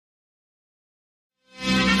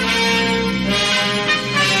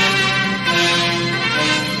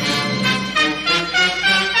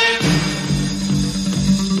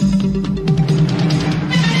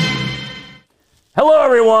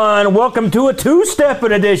everyone. Welcome to a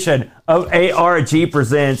two-stepping edition of ARG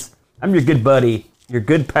Presents. I'm your good buddy, your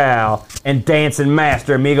good pal, and dancing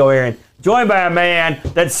master, amigo Aaron, joined by a man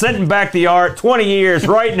that's sitting back the art 20 years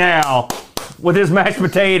right now with his mashed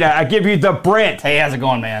potato. I give you the Brent. Hey, how's it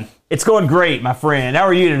going, man? It's going great, my friend. How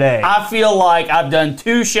are you today? I feel like I've done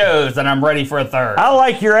 2 shows and I'm ready for a third. I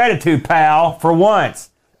like your attitude, pal, for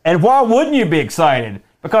once. And why wouldn't you be excited?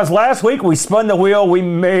 Because last week we spun the wheel, we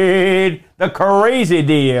made the crazy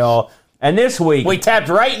deal. And this week... we tapped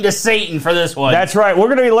right into Satan for this one. That's right. We're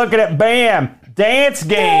going to be looking at, bam, Dance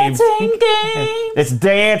Games. Dancing Games. It's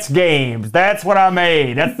Dance Games. That's what I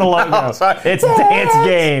made. That's the logo. Oh, sorry. It's Dance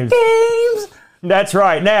Games. That's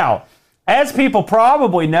right. Now, as people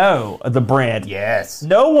probably know, the Brent, Yes.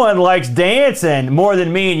 no one likes dancing more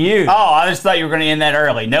than me and you. Oh, I just thought you were going to end that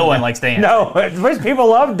early. No one likes dancing. No, people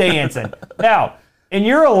love dancing. Now, in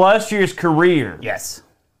your illustrious career, Yes.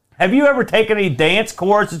 have you ever taken any dance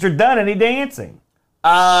courses or done any dancing?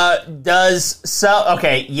 Okay,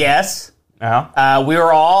 yes. No. We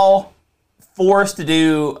were all forced to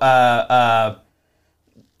do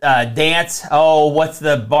dance. Oh, what's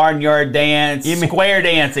the barnyard dance? You mean- Square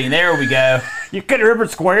dancing. There we go. You couldn't remember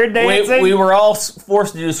square dancing? We were all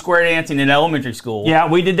forced to do square dancing in elementary school. Yeah,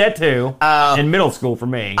 we did that too. In middle school for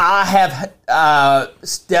me. I have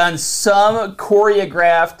done some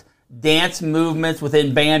choreographed dance movements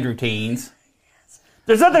within band routines.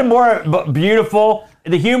 There's nothing more beautiful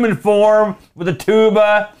in the human form with a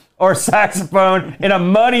tuba or saxophone in a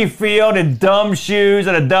muddy field in dumb shoes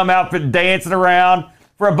and a dumb outfit dancing around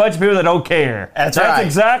for a bunch of people that don't care. That's right. That's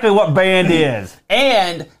exactly what band is.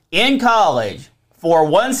 And in college, for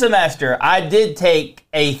 1 semester, I did take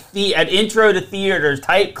an intro to theater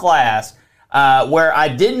type class where I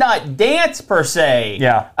did not dance per se.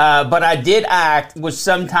 Yeah. But I did act, which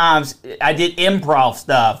sometimes I did improv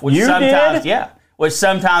stuff. Which You sometimes, did? Yeah. Which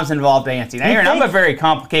sometimes involved dancing. Aaron, I'm a very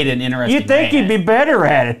complicated and interesting You'd think man. you'd be better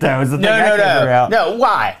at it, though, is the thing I can't figure out. No,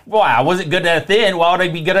 why? Why? I wasn't good at it then. Why would I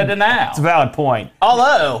be good at it now? It's a valid point.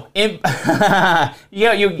 Although, you got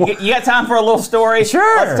time for a little story?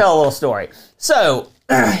 Sure. Let's tell a little story. So,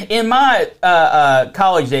 in my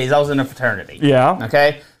college days, I was in a fraternity. Yeah.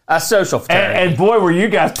 Okay? A social fraternity. And boy, were you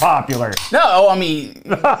guys popular. No, I mean,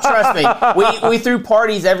 trust me. We threw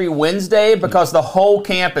parties every Wednesday because the whole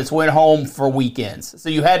campus went home for weekends. So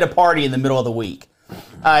you had to party in the middle of the week.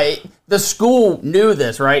 The school knew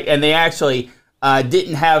this, right? And they actually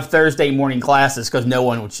didn't have Thursday morning classes because no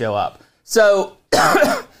one would show up. So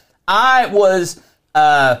I was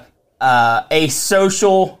a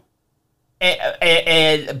social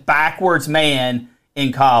and backwards man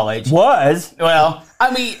in college. Was? Well,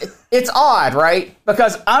 I mean, it's odd, right?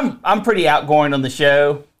 Because I'm pretty outgoing on the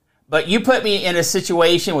show, but you put me in a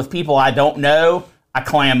situation with people I don't know, I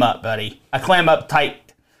clam up, buddy. I clam up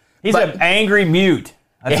tight. He's an angry mute.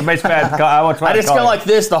 That's basically what I just go like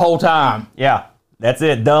this the whole time. Yeah, that's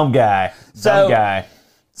it. Dumb guy. Dumb guy.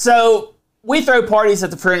 So we throw parties at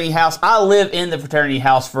the fraternity house. I live in the fraternity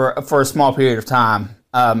house for a small period of time,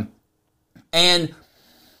 and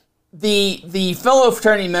the fellow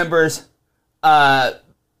fraternity members, we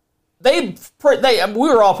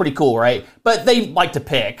were all pretty cool, right? But they like to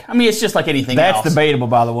pick. I mean, it's just like anything else. That's debatable,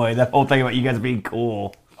 by the way. That whole thing about you guys being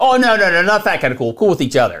cool. Oh, no, not that kind of cool. Cool with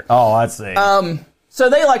each other. Oh, I see. So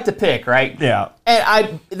they like to pick, right? Yeah.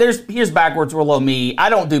 And here's backwards rule of me. I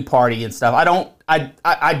don't do party and stuff.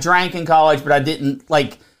 I drank in college, but I didn't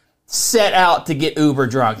like set out to get uber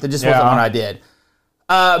drunk. That just wasn't what I did.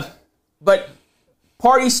 But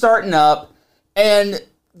party's starting up, and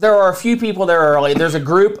there are a few people there early. There's a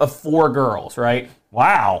group of 4 girls, right?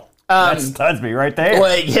 Wow. That stuns me right there.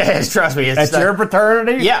 Well, yes, trust me. That's your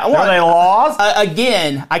fraternity? Yeah. Are they lost?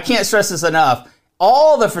 Again, I can't stress this enough.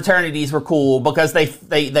 All the fraternities were cool because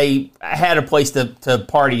they had a place to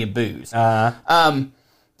party and booze.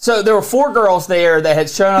 So there were 4 girls there that had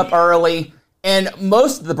shown up early, and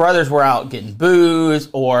most of the brothers were out getting booze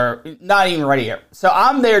or not even ready yet. So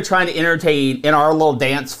I'm there trying to entertain in our little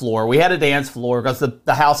dance floor. We had a dance floor because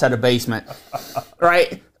the house had a basement,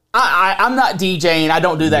 right? I'm not DJing. I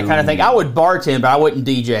don't do that kind of thing. I would bartend, but I wouldn't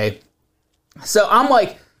DJ. So I'm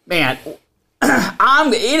like, man,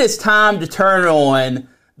 it is time to turn on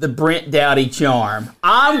the Brent Dowdy charm.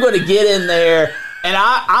 I'm going to get in there, and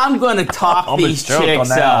I'm going to talk these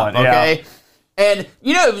chicks up, okay? And,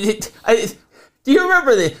 you know, do you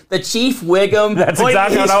remember the Chief Wiggum? That's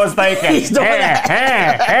exactly what I was thinking. He's doing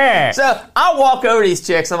that. So I walk over to these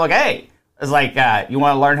chicks. I'm like, hey, it's like, you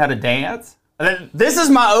want to learn how to dance? And then, this is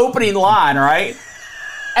my opening line, right?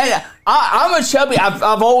 And I'm a chubby. I've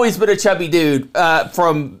always been a chubby dude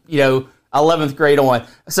from 11th grade on.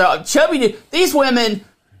 So chubby dude. These women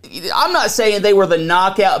I'm not saying they were the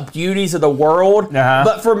knockout beauties of the world,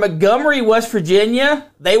 but for Montgomery, West Virginia,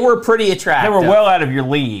 they were pretty attractive. They were well out of your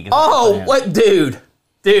league. Oh, what, dude.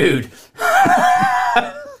 They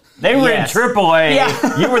were in AAA.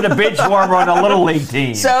 Yeah. You were the bench warmer on a little league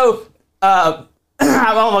team. So, I'm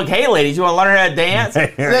like, hey, ladies, you want to learn how to dance?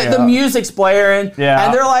 The music's blaring,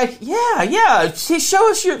 and they're like, yeah,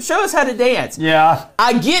 show us how to dance. Yeah.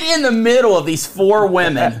 I get in the middle of these 4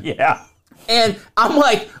 women. Yeah. And I'm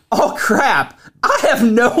like, oh, crap. I have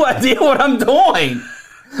no idea what I'm doing.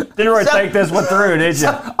 Didn't really think this one through, did you?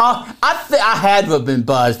 I had to have been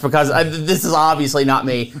buzzed because this is obviously not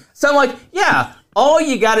me. So I'm like, yeah. All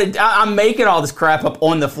you gotta, I'm making all this crap up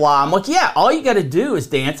on the fly. I'm like, yeah, all you gotta do is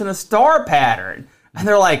dance in a star pattern. And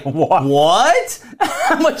they're like, what?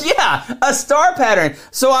 I'm like, yeah, a star pattern.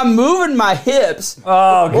 So I'm moving my hips.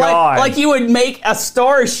 Oh, God. Like you would make a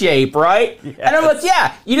star shape, right? Yes. And I'm like,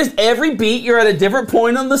 yeah, you just, every beat, you're at a different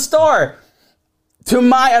point on the star. To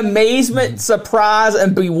my amazement, surprise,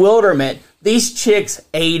 and bewilderment, these chicks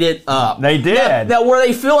ate it up. They did. Now, were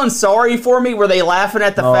they feeling sorry for me? Were they laughing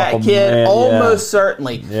at the fat kid? Man, almost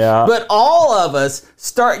certainly. Yeah. But all of us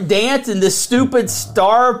start dancing this stupid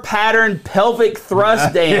star pattern pelvic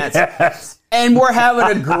thrust dance. Yes. And we're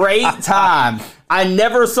having a great time. I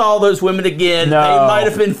never saw those women again. No. They might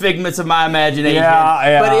have been figments of my imagination.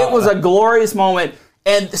 But it was a glorious moment.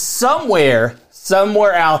 And somewhere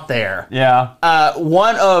out there,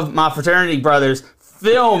 one of my fraternity brothers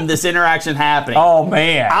filmed this interaction happening. Oh,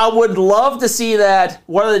 man. I would love to see that.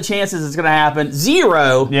 What are the chances it's going to happen?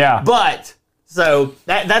 0. Yeah. But, so,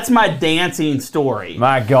 that's my dancing story.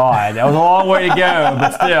 My God. That was a long way to go,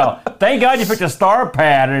 but still. Thank God you picked a star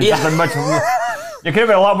pattern. Yeah. It could have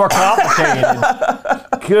been a lot more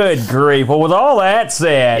complicated. Good grief. Well, with all that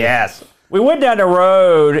said, yes, we went down the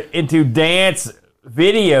road into dance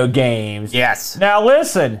video games. Yes. Now,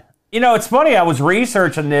 listen. You know, it's funny, I was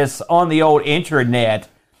researching this on the old intranet,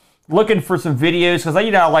 looking for some videos, because, I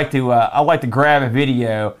like to grab a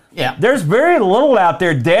video. Yeah. There's very little out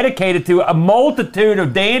there dedicated to a multitude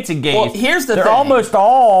of dancing games. Well, here's the thing. They're almost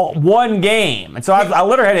all one game. And so I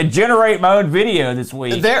literally had to generate my own video this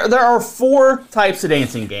week. There are 4 types of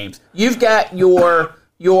dancing games. You've got your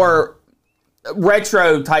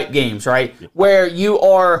retro type games, right? Where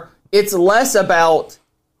it's less about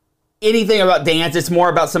anything about dance, it's more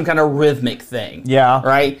about some kind of rhythmic thing. Yeah.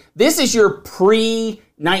 Right? This is your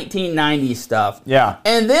pre-1990s stuff. Yeah.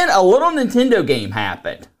 And then a little Nintendo game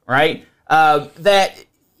happened, right? That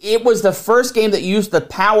it was the first game that used the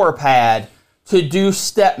power pad to do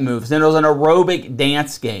step moves, and it was an aerobic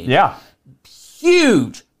dance game. Yeah.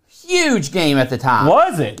 Huge game at the time.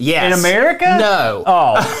 Was it? Yes. In America? No.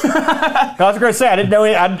 Oh. I was going to say, I didn't know.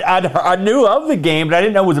 I knew of the game, but I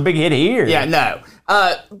didn't know it was a big hit here. Yeah, no.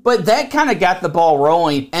 But that kind of got the ball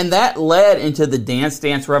rolling, and that led into the Dance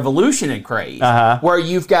Dance Revolution and craze, where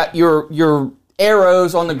you've got your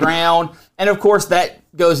arrows on the ground, and of course that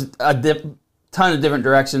goes a ton of different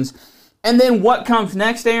directions. And then what comes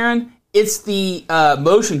next, Aaron? It's the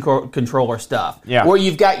motion controller stuff, where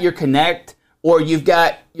you've got your Kinect, or you've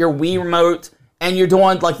got your Wii Remote, and you're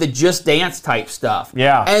doing like the Just Dance type stuff.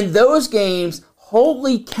 Yeah. And those games,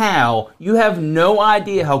 holy cow, you have no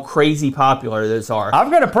idea how crazy popular those are.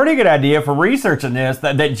 I've got a pretty good idea for researching this,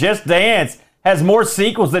 that Just Dance has more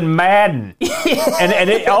sequels than Madden. and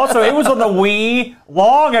it was on the Wii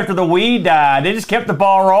long after the Wii died. They just kept the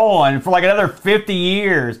ball rolling for like another 50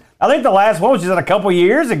 years. I think the last one was just a couple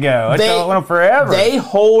years ago. It went on forever. They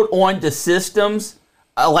hold on to systems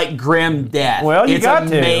like grim death. Well, it's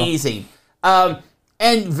amazing. And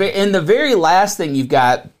the very last thing you've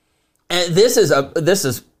got, and this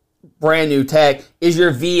is brand new tech, is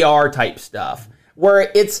your VR type stuff,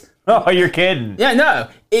 where it's... Oh, you're kidding. Yeah, no.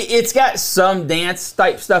 It's got some dance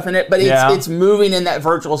type stuff in it, but it's moving in that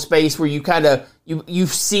virtual space where you kind of you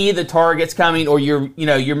see the targets coming, or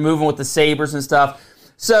you're moving with the sabers and stuff.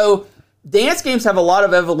 So dance games have a lot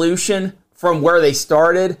of evolution from where they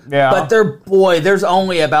started, but there's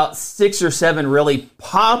only about 6 or 7 really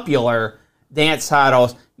popular dance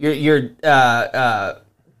titles. Your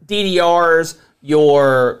DDRs,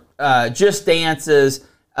 your Just Dances,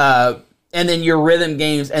 and then your rhythm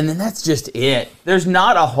games, and then that's just it. There's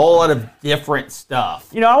not a whole lot of different stuff.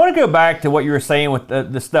 You know, I want to go back to what you were saying with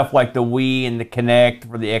the stuff like the Wii and the Kinect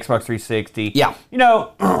for the Xbox 360. Yeah. You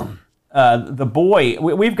know,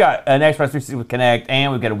 we've got an Xbox 360 with Kinect,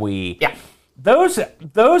 and we've got a Wii. Yeah.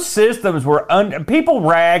 Those systems were people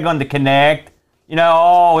rag on the Kinect. You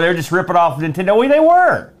know, they're just ripping off Nintendo. Well, they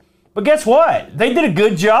were. But guess what? They did a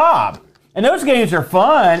good job. And those games are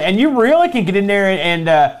fun, and you really can get in there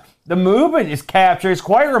and the movement is captured. It's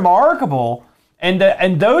quite remarkable.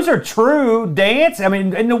 And those are true dance. I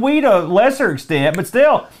mean, in the Wii to a lesser extent, but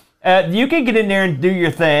still, you can get in there and do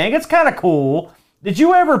your thing. It's kind of cool. Did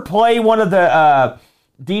you ever play one of the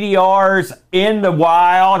DDRs in the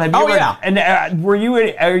wild? Have you ever, yeah. And were you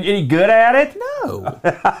any good at it? No.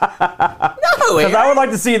 No, Because I would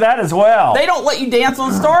like to see that as well. They don't let you dance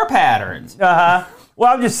on star patterns. Well,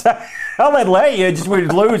 I'm just I'll let you, just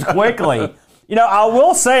would lose quickly. I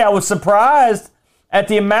will say I was surprised at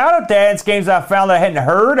the amount of dance games I found that I hadn't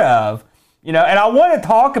heard of. And I want to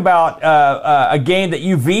talk about a game that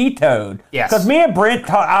you vetoed. Yes. Because me and Brent,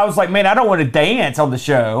 I was like, man, I don't want to dance on the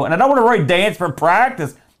show, and I don't want to really dance for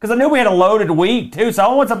practice, because I knew we had a loaded week, too, so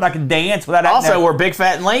I want something I can dance without... Also, we're big,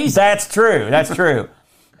 fat, and lazy. That's true.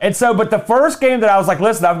 And so, but the first game that I was like,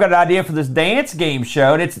 listen, I've got an idea for this dance game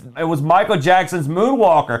show, and it was Michael Jackson's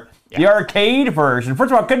Moonwalker, the arcade version.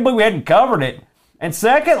 First of all, I couldn't believe we hadn't covered it. And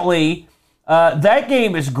secondly... that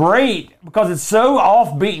game is great because it's so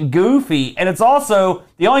offbeat and goofy, and it's also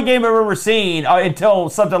the only game I've ever seen until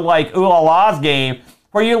something like Ooh La La's game,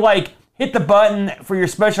 where you hit the button for your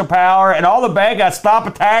special power, and all the bad guys stop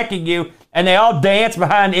attacking you, and they all dance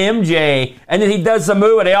behind MJ, and then he does some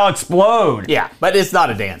move, and they all explode. Yeah, but it's not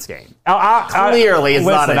a dance game. Clearly, it's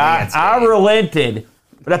not a dance game. I relented,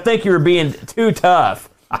 but I think you were being too tough,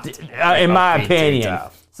 in my opinion.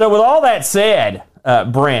 So with all that said,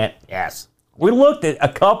 Brent. Yes. We looked at a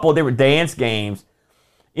couple of different dance games,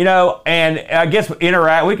 and I guess we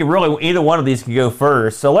can really, either one of these can go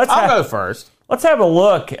first. So I'll go first. Let's have a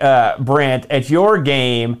look, Brent, at your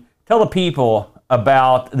game. Tell the people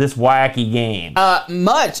about this wacky game.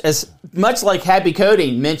 Much like Happy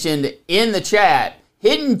Coding mentioned in the chat,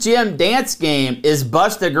 Hidden Gem Dance Game is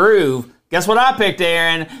Bust a Groove. Guess what I picked,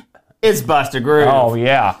 Aaron? It's Bust a Groove. Oh,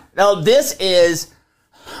 yeah. Now, this is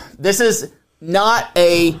not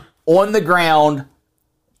a on the ground,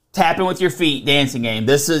 tapping with your feet dancing game.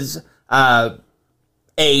 This is a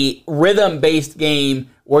rhythm-based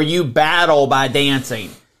game where you battle by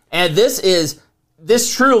dancing. And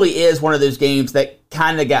this truly is one of those games that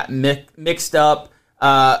kind of got mixed up.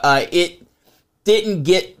 It didn't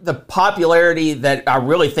get the popularity that I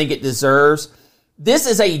really think it deserves. This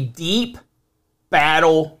is a deep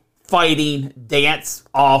battle fighting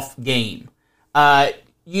dance-off game.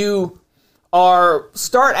 You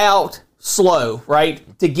start out slow,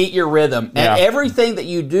 right, to get your rhythm. And everything that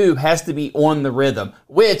you do has to be on the rhythm,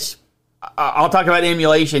 which I'll talk about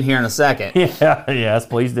emulation here in a second. Yes,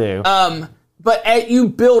 please do. But as you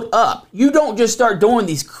build up, you don't just start doing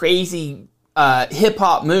these crazy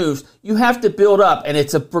hip-hop moves. You have to build up, and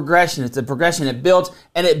it's a progression. It builds,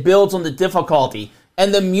 and it builds on the difficulty.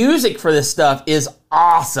 And the music for this stuff is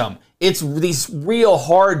awesome. It's these real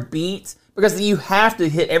hard beats, because you have to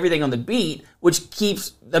hit everything on the beat, which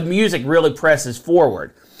keeps the music really presses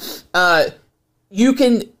forward. You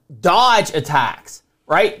can dodge attacks,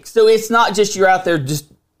 right? So it's not just you're out there just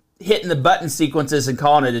hitting the button sequences and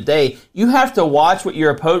calling it a day. You have to watch what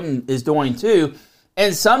your opponent is doing too.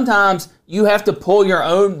 And sometimes you have to pull your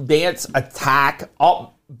own dance attack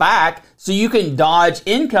back so you can dodge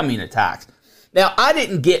incoming attacks. Now, I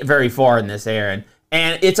didn't get very far in this, Aaron,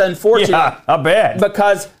 and it's unfortunate. Yeah, I bet.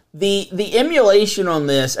 Because the emulation on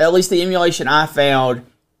this, at least the emulation I found,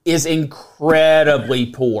 is incredibly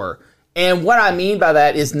poor. And what I mean by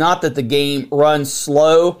that is not that the game runs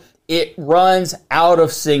slow. It runs out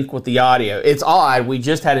of sync with the audio. It's odd. We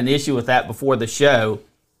just had an issue with that before the show.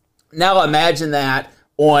 Now imagine that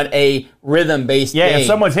on a rhythm-based game. Yeah, if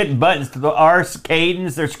someone's hitting buttons to our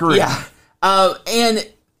cadence, they're screwed. Yeah. And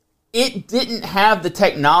it didn't have the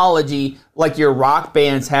technology like your rock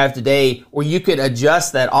bands have today where you could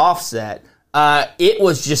adjust that offset. It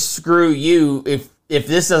was just screw you. If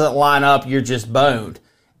this doesn't line up, you're just boned.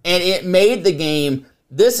 And it made the game,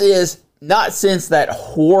 this is not since that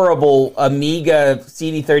horrible Amiga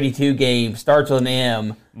CD32 game, starts with an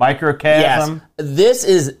M. Microchasm? Yes. This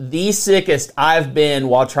is the sickest I've been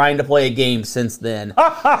while trying to play a game since then.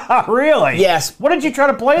 Really? Yes. What did you try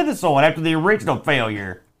to play this on after the original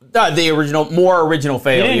failure? More original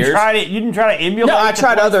failures. You didn't try to emulate? No, I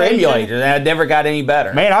tried other emulators, and I never got any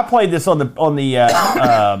better. Man, I played this on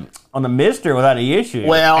the Mister without any issue.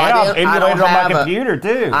 Well, and I emulated it on my computer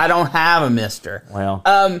too. I don't have a Mister. Well,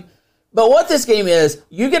 but what this game is,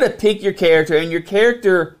 you get to pick your character, and your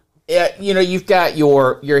character, you've got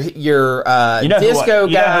your disco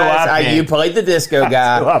guys. You played the disco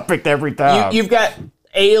guy. I picked every time. You've got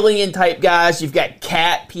alien type guys. You've got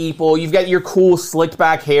cat people. You've got your cool slicked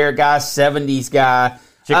back hair guy, 70s guy.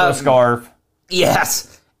 Chick with a scarf.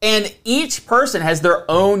 Yes. And each person has their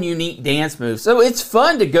own unique dance moves. So it's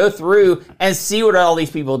fun to go through and see what all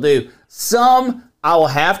these people do. Some, I will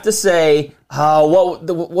have to say, what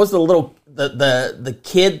was the little the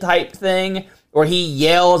kid type thing where he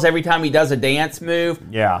yells every time he does a dance move?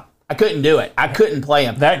 Yeah. I couldn't do it. I couldn't play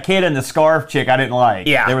him. That kid and the scarf chick I didn't like.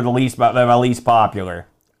 Yeah. They were my least popular.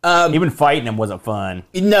 Even fighting him wasn't fun.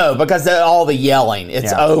 No, because all the yelling,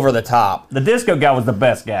 it's over the top. The disco guy was the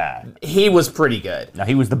best guy. He was pretty good. No,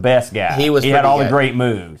 he was the best guy. He had all good. the great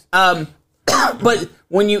moves. But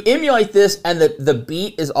when you emulate this and the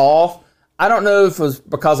beat is off, I don't know if it was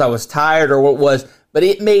because I was tired or what it was, but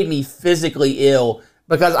it made me physically ill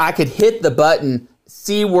because I could hit the button,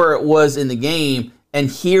 see where it was in the game, and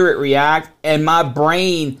hear it react, and my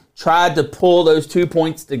brain tried to pull those 2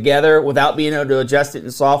 points together without being able to adjust it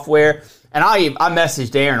in software. And I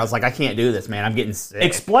messaged Aaron. I was like, I can't do this, man. I'm getting sick.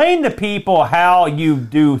 Explain to people how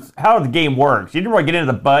the game works. You didn't really get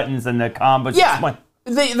into the buttons and the combos. Yeah.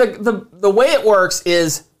 The way it works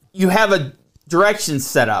is you have a directions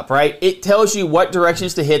set up, right? It tells you what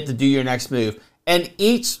directions to hit to do your next move. And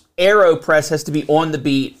each arrow press has to be on the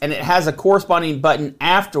beat, and it has a corresponding button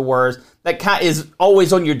afterwards that is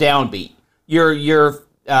always on your downbeat. Your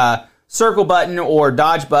circle button or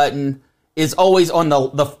dodge button is always on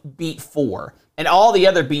the beat 4, and all the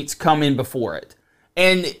other beats come in before it.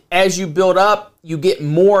 And as you build up, you get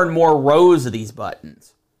more and more rows of these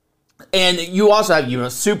buttons. And you also have a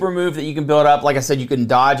super move that you can build up. Like I said, you can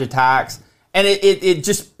dodge attacks. And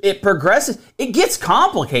it progresses. It gets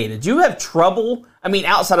complicated. Do you have trouble? I mean,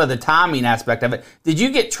 outside of the timing aspect of it, did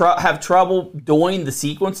you have trouble doing the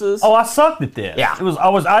sequences? Oh, I sucked at this. Yeah.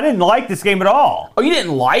 I didn't like this game at all. Oh, you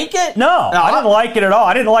didn't like it? No, I didn't like it at all.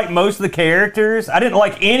 I didn't like most of the characters. I didn't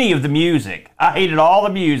like any of the music. I hated all the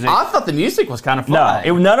music. I thought the music was kind of fun.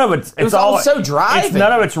 No, none of it. It was all so driving.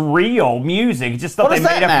 None of it's real music. It's just stuff what does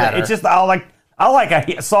they made that matter? It's just I like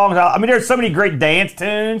songs. I mean, there's so many great dance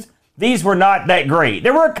tunes. These were not that great.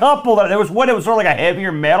 There were a couple that it was sort of like a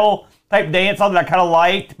heavier metal type dance song that I kind of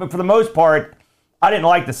liked, but for the most part, I didn't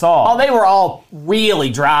like the song. Oh, they were all really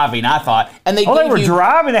driving, I thought, and they were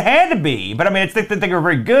driving. They had to be, but I mean, I think they were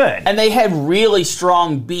very good. And they had really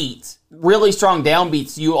strong beats, really strong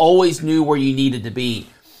downbeats. You always knew where you needed to be.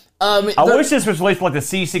 I wish this was released like the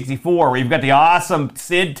C64, where you've got the awesome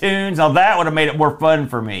Sid tunes. Now that would have made it more fun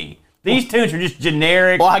for me. These tunes are just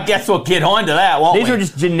generic. Well, I guess we'll get on to that, won't we? These are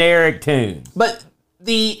just generic tunes. But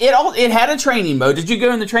it had a training mode. Did you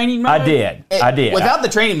go in the training mode? I did. Without the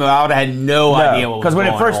training mode, I would have had no idea what was going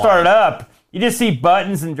on. Because when it first started up, you just see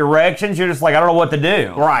buttons and directions. You're just like, I don't know what to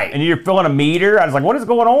do. Right. And you're filling a meter. I was like, what is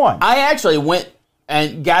going on? I actually went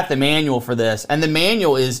and got the manual for this, and the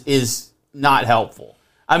manual is not helpful.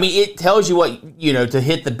 I mean, it tells you what, to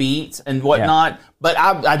hit the beats and whatnot, but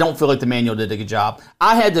I don't feel like the manual did a good job.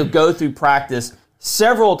 I had to go through practice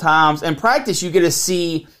several times, and practice you get to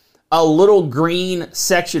see a little green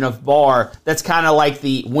section of bar that's kind of like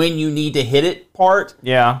the when you need to hit it part.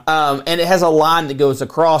 Yeah. And it has a line that goes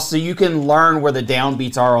across, so you can learn where the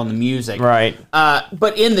downbeats are on the music. Right.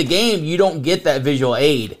 But in the game, you don't get that visual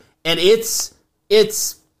aid, and it's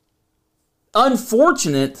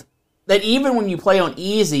unfortunate that even when you play on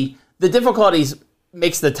easy, the difficulties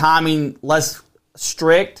makes the timing less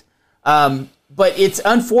strict. But it's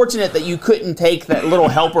unfortunate that you couldn't take that little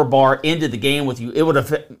helper bar into the game with you. It would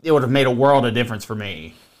have made a world of difference for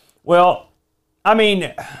me. Well, I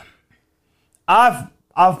mean,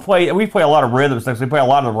 we play a lot of rhythm stuff. So we play a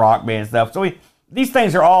lot of the rock band stuff. So these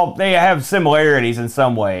things they have similarities in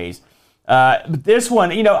some ways. But this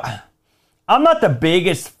one, I'm not the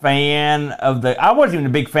biggest fan I wasn't even a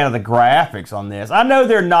big fan of the graphics on this. I know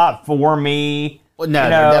they're not for me. Well, no,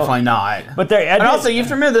 they're definitely not. But also, you have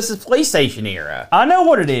to remember, this is PlayStation era. I know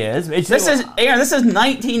what it is. This is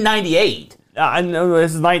 1998. I know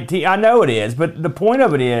this is 19. I know it is, but the point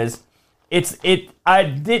of it is, I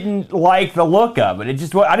didn't like the look of it.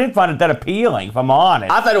 I didn't find it that appealing, if I'm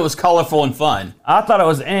honest. I thought it was colorful and fun. I thought it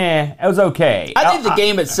was It was okay. I think the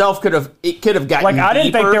game itself could have gotten I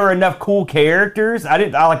didn't think there were enough cool characters. The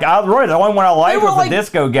only one I liked was the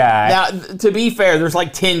disco guy. Now, to be fair, there's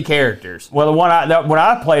like 10 characters. Well, when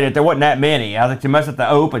I played it, there wasn't that many. I think you must have to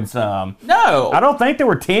open some. No. I don't think there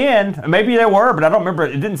were 10. Maybe there were, but I don't remember.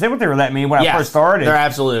 It didn't seem like there were that many when I first started. There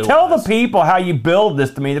absolutely Tell was. the people how you build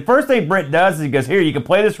this to me. The first thing Brent does is he goes, here, you can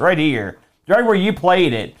play this right here. Right where you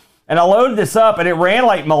played it. And I loaded this up, and it ran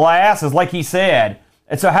like molasses, like he said.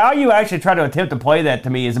 And so how you actually try to attempt to play that to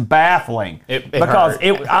me is baffling. Because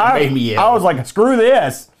it made me ill. I was like, screw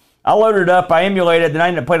this. I loaded it up, I emulated it, then I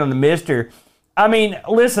ended up playing on the Mister. I mean,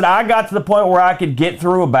 listen, I got to the point where I could get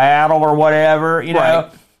through a battle or whatever,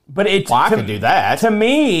 know. But I could do that. To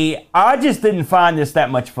me, I just didn't find this that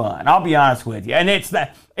much fun. I'll be honest with you. And it's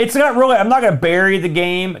not really, I'm not going to bury the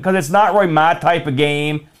game because it's not really my type of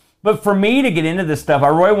game. But for me to get into this stuff, I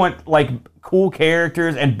really want like cool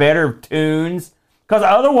characters and better tunes, because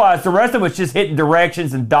otherwise the rest of it's just hitting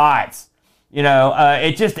directions and dots. You know,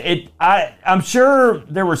 I'm sure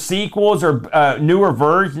there were sequels or newer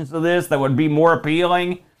versions of this that would be more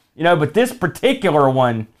appealing. You know, but this particular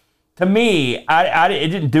one, to me,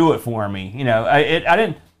 it didn't do it for me. You know, I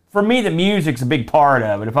didn't. For me, the music's a big part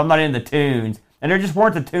of it. If I'm not in the tunes, and there just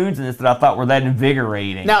weren't the tunes in this that I thought were that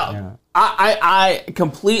invigorating. Now, you know? I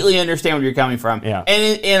completely understand where you're coming from. Yeah.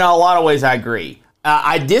 And in a lot of ways, I agree.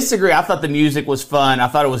 I disagree. I thought the music was fun. I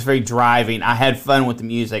thought it was very driving. I had fun with the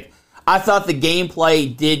music. I thought the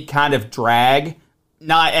gameplay did kind of drag,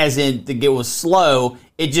 not as in it was slow.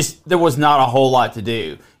 There was not a whole lot to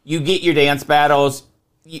do. You get your dance battles.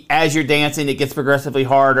 As you're dancing, it gets progressively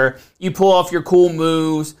harder. You pull off your cool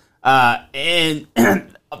moves, and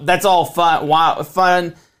that's all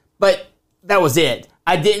fun. But that was it.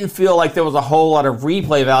 I didn't feel like there was a whole lot of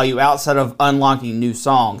replay value outside of unlocking new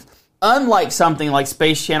songs. Unlike something like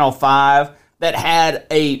Space Channel 5 that had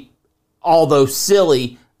although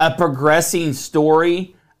silly, a progressing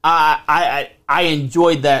story, I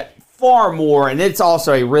enjoyed that far more, and it's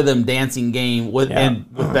also a rhythm dancing game with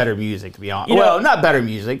better music, to be honest. Not better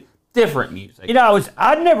music, different music. You know,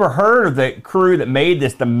 I'd never heard of the crew that made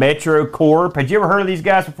this, the Metro Corp. Had you ever heard of these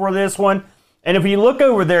guys before this one? And if you look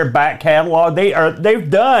over their back catalog, they've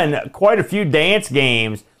done quite a few dance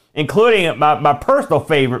games, including my personal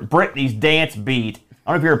favorite, Britney's Dance Beat.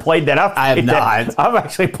 I don't know if you ever played that. I have not. I've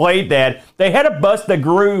actually played that. They had a Bust the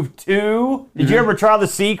Groove 2. Did you ever try the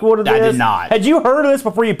sequel to this? I did not. Had you heard of this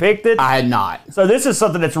before you picked it? I had not. So this is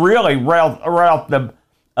something that's really right off the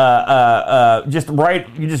you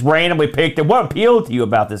just randomly picked it. What appealed to you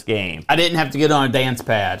about this game? I didn't have to get on a dance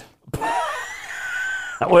pad.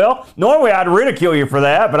 Well, normally I'd ridicule you for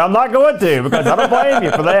that, but I'm not going to, because I don't blame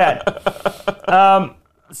you for that.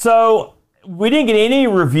 So we didn't get any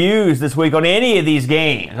reviews this week on any of these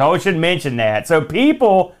games. I always should mention that. So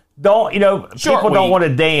people don't want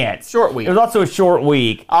to dance. Short week. It was also a short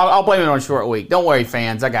week. I'll blame it on a short week. Don't worry,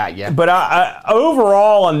 fans. I got you. But I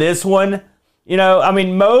overall on this one, you know, I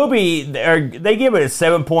mean, Moby, they give it a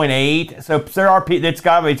 7.8. So there are people, it's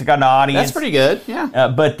got an audience. That's pretty good, yeah.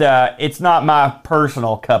 But it's not my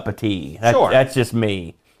personal cup of tea. That's just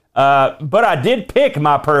me. But I did pick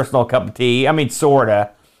my personal cup of tea. I mean,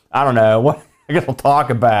 sorta. I don't know. I guess we'll talk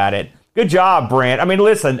about it. Good job, Brent. I mean,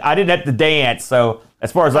 listen, I didn't have to dance, so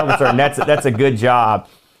as far as I'm concerned, that's a good job.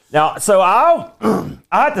 Now, so I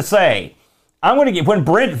have to say, I'm going to get, when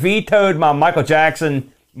Brent vetoed my Michael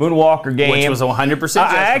Jackson Moonwalker game, which was 100%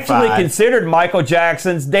 justified. I actually considered Michael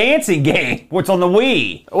Jackson's dancing game, which on the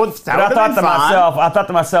Wii. Well, but I thought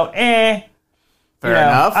to myself, Fair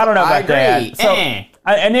enough. I don't know about that. So,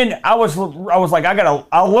 and then I was like,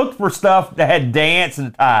 I looked for stuff that had dance in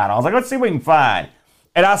the title. I was like, let's see what we can find.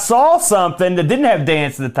 And I saw something that didn't have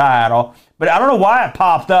dance in the title, but I don't know why it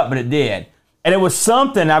popped up, but it did. And it was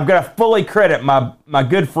something I've got to fully credit my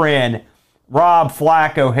good friend Rob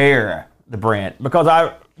Flack O'Hara, the Brent, because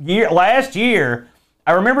last year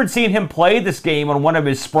I remembered seeing him play this game on one of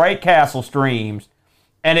his Sprite Castle streams,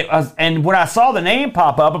 and when I saw the name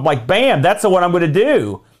pop up, I'm like, bam, that's the one I'm going to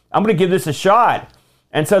do. I'm going to give this a shot.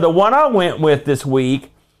 And so the one I went with this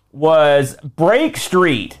week was Break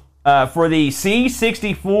Street for the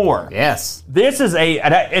C64. Yes. This is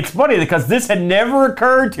it's funny because this had never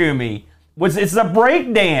occurred to me. It's a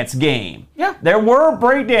breakdance game. Yeah. There were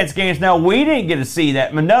breakdance games. Now, we didn't get to see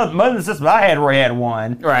that. None of the systems I had had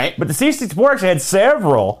one. Right. But the C64 actually had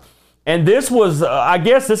several. And this was, I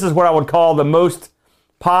guess this is what I would call the most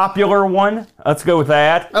popular one. Let's go with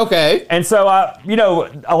that. Okay. And so, a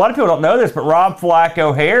lot of people don't know this, but Rob Flack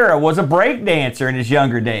O'Hara was a breakdancer in his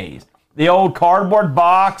younger days. The old cardboard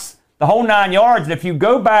box, the whole 9 yards. And if you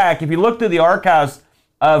go back, if you look through the archives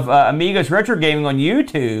of Amigos Retro Gaming on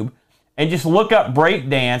YouTube and just look up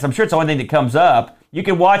breakdance, I'm sure it's the only thing that comes up, you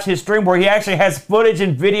can watch his stream where he actually has footage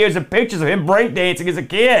and videos and pictures of him breakdancing as a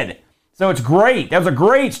kid. So it's great. That was a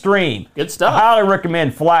great stream. Good stuff. I highly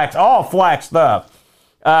recommend Flack's, all Flack stuff.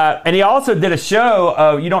 And he also did a show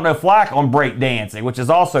of You Don't Know Flack on breakdancing, which is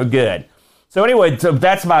also good. So anyway,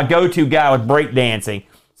 that's my go-to guy with breakdancing.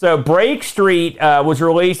 So Break Street was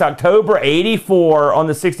released October 84 on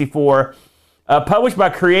the 64, published by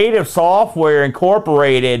Creative Software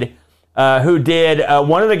Incorporated, who did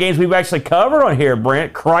one of the games we've actually covered on here,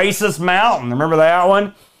 Brent, Crisis Mountain. Remember that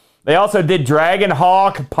one? They also did Dragon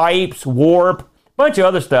Hawk, Pipes, Warp, a bunch of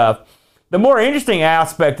other stuff. The more interesting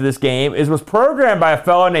aspect of this game was programmed by a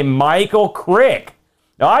fellow named Michael Crick.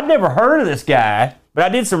 Now, I'd never heard of this guy, but I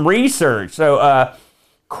did some research. So,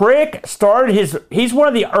 Crick started he's one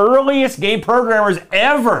of the earliest game programmers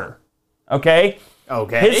ever. Okay?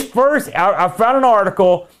 Okay. His first, I found an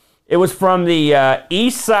article. It was from the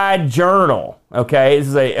East Side Journal. Okay? This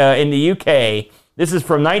is in the UK. This is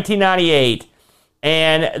from 1998.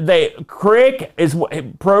 And Crick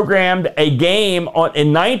programmed a game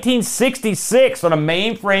in 1966 on a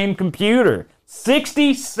mainframe computer.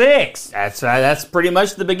 66. That's right. That's pretty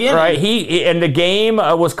much the beginning. Right. And the game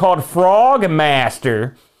was called Frog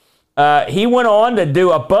Master. He went on to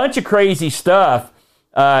do a bunch of crazy stuff.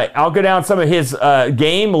 I'll go down some of his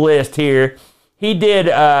game list here. He did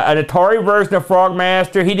an Atari version of Frog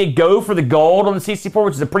Master. He did Go for the Gold on the C64,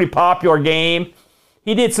 which is a pretty popular game.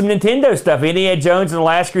 He did some Nintendo stuff. Indiana Jones and the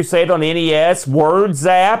Last Crusade on the NES. Word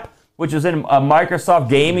Zap, which was in a Microsoft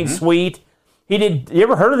Gaming Suite. He did. You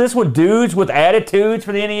ever heard of this one? Dudes with Attitudes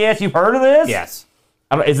for the NES. You've heard of this? Yes.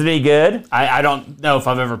 Is it any good? I don't know if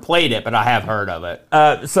I've ever played it, but I have heard of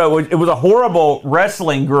it. So it was a horrible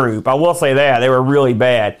wrestling group. I will say that. They were really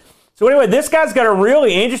bad. So anyway, this guy's got a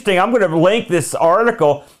really interesting, I'm going to link this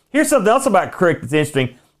article. Here's something else about Crick that's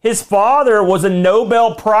interesting. His father was a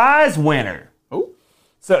Nobel Prize winner. Oh.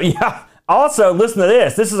 So yeah, also listen to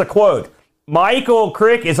this. This is a quote. Michael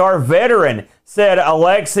Crick is our veteran, said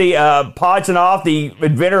Alexei Pajitnov, the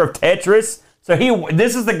inventor of Tetris. So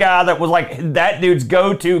this is the guy that was like that dude's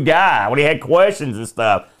go-to guy when he had questions and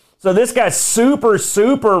stuff. So this guy's super,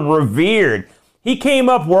 super revered. He came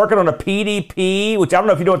up working on a PDP, which I don't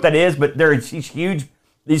know if you know what that is, but they're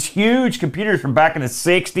these huge computers from back in the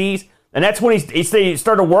 60s. And that's when he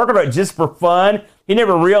started working on it just for fun. He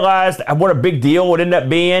never realized what a big deal it would end up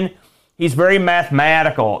being. He's very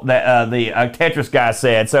mathematical, the Tetris guy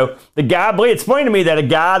said. So the guy, it's funny to me that a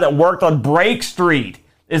guy that worked on Break Street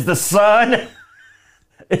is the son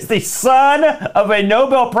of a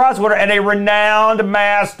Nobel Prize winner and a renowned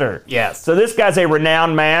master. Yes. So this guy's a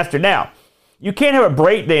renowned master. Now, you can't have a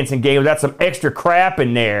breakdancing game without some extra crap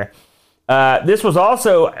in there. This was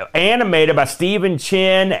also animated by Stephen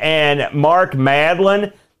Chin and Mark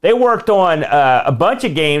Madlin. They worked on a bunch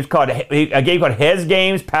of games a game called Hez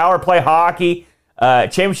Games, Power Play Hockey,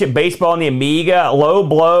 Championship Baseball on the Amiga, Low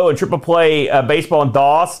Blow, and Triple Play Baseball on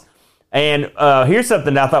DOS. And here's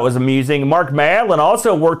something I thought was amusing. Mark Madlin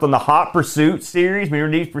also worked on the Hot Pursuit series,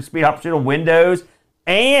 remember Need for Speed Hot Pursuit on Windows,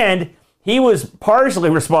 and he was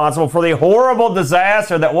partially responsible for the horrible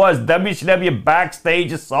disaster that was WCW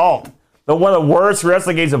Backstage Assault, one of the worst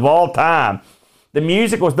wrestling games of all time. The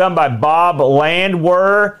music was done by Bob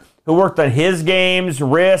Landwehr, who worked on His Games,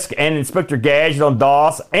 Risk, and Inspector Gadget on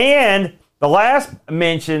DOS. And the last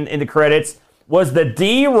mention in the credits was the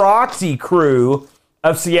D-Roxy crew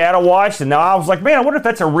of Seattle, Washington. Now, I was like, man, I wonder if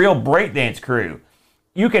that's a real breakdance crew.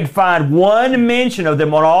 You can find one mention of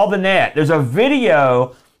them on all the net. There's a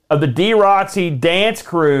video of the D-Roxy dance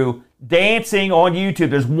crew dancing on YouTube.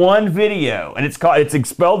 There's one video, and it's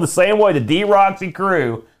spelled the same way, the D-Roxy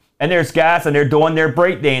crew, and there's guys and they're doing their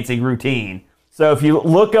breakdancing routine. So if you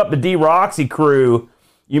look up the D-Roxy crew,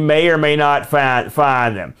 you may or may not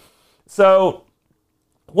find them. So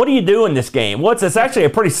what do you do in this game? Well, it's actually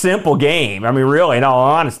a pretty simple game. I mean, really, in all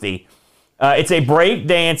honesty. It's a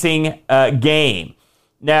breakdancing game.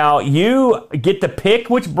 Now, you get to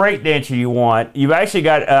pick which breakdancer you want. You've actually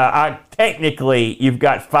got, technically, you've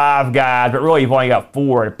got 5 guys, but really you've only got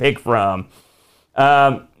 4 to pick from.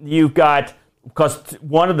 You've got, because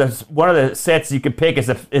one of the sets you can pick is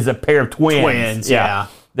a pair of twins. Twins, yeah.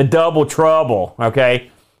 The Double Trouble,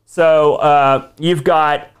 okay? So you've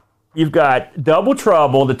got Double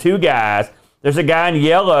Trouble, the 2 guys. There's a guy in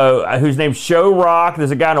yellow whose name's Show Rock.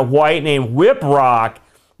 There's a guy in white named Whip Rock.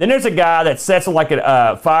 Then there's a guy that sets like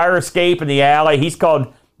a fire escape in the alley. He's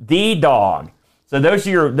called D-Dog. So those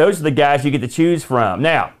are the guys you get to choose from.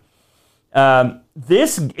 Now,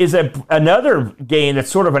 this is another game that's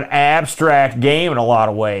sort of an abstract game in a lot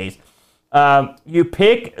of ways. You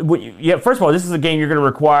pick. First of all, this is a game you're going to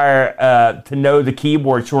require to know the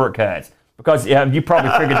keyboard shortcuts because you probably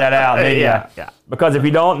figured that out, didn't you? Yeah. Because if you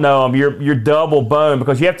don't know them, you're double boned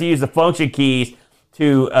because you have to use the function keys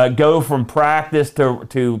to go from practice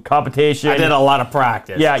to competition. I did a lot of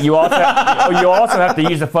practice. Yeah, you also have to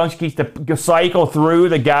use the function keys to cycle through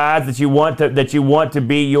the guys that you want to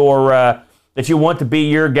be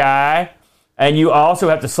your guy, and you also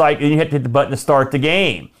have to cycle. You have to hit the button to start the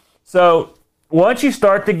game. So once you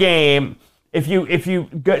start the game, if you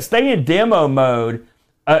stay in demo mode,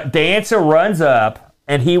 Dancer runs up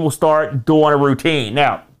and he will start doing a routine.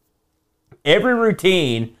 Now, every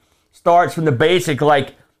routine starts from the basic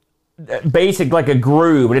like a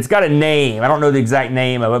groove, and it's got a name. I don't know the exact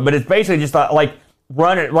name of it, but it's basically just like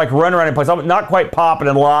run around in place. I'm not quite popping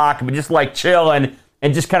and locking, but just like chilling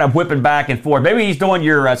and just kind of whipping back and forth. Maybe he's doing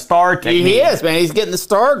your star technique. He is, man. He's getting the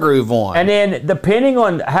star groove on. And then depending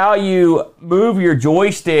on how you move your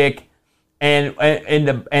joystick and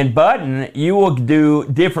button, you will do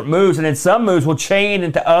different moves, and then some moves will chain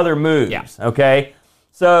into other moves. Yeah. Okay.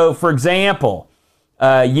 So, for example,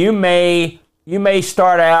 you may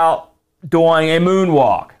start out doing a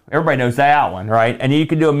moonwalk. Everybody knows that one, right? And you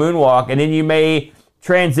can do a moonwalk, and then you may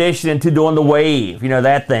transition into doing the wave. You know,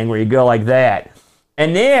 that thing where you go like that.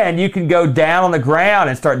 And then you can go down on the ground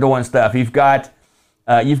and start doing stuff. You've got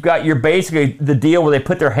your basically the deal where they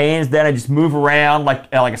put their hands down and just move around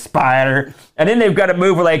like a spider. And then they've got a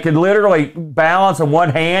move where they can literally balance on one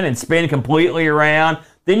hand and spin completely around.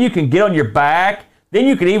 Then you can get on your back. Then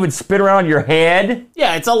you can even spin around on your head.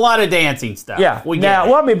 Yeah, it's a lot of dancing stuff. Yeah.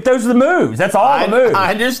 Those are the moves. That's all the moves.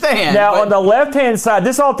 I understand. Now, on the left-hand side,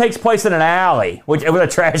 this all takes place in an alley with a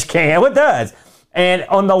trash can. It does. And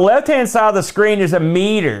on the left-hand side of the screen is a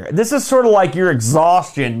meter. This is sort of like your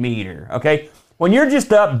exhaustion meter, okay? When you're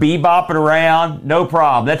just up bebopping around, no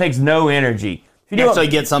problem. That takes no energy. If you actually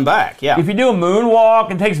get some back, yeah. If you do a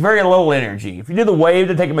moonwalk, it takes very little energy. If you do the wave,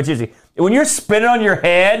 it doesn't take much energy. When you're spinning on your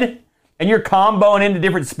head and you're comboing into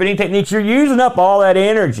different spinning techniques, you're using up all that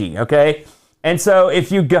energy, okay? And so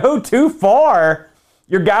if you go too far,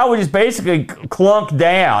 your guy will just basically clunk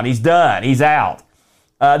down. He's done. He's out.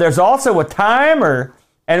 There's also a timer,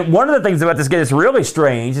 and one of the things about this game that's really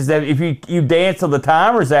strange is that if you dance till the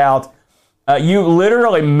timer's out, you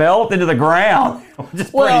literally melt into the ground, which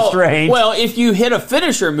is pretty strange. Well, if you hit a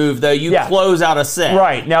finisher move, though, you close out a set.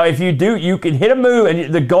 Right. Now, if you do, you can hit a move,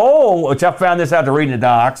 and the goal, which I found this out to reading the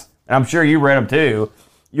docs, and I'm sure you read them too,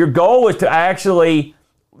 your goal is to actually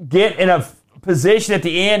get in a position at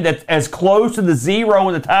the end that's as close to the zero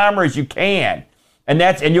in the timer as you can. And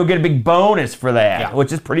you'll get a big bonus for that,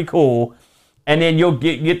 which is pretty cool. And then you'll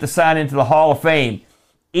get to sign into the Hall of Fame.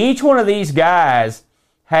 Each one of these guys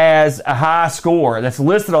has a high score that's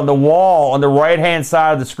listed on the wall on the right-hand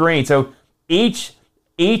side of the screen. So each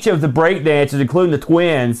of the breakdancers, including the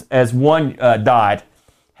twins as one dot,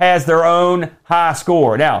 has their own high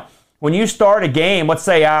score. Now, when you start a game, let's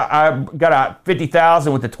say I got a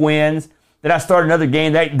 50,000 with the twins, then I start another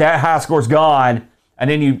game, that high score's gone, and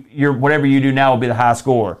then your whatever you do now will be the high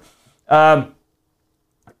score.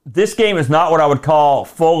 This game is not what I would call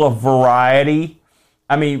full of variety.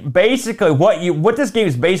 I mean, basically, what this game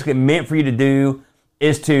is basically meant for you to do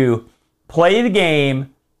is to play the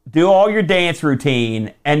game, do all your dance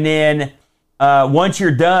routine, and then once you're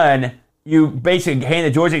done, you basically hand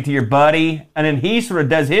the joystick to your buddy, and then he sort of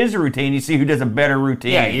does his routine. You see who does a better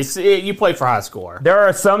routine. Yeah, you play for high score. There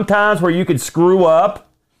are some times where you could screw up,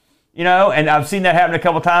 and I've seen that happen a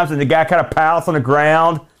couple times, and the guy kind of pouts on the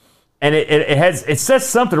ground, and it says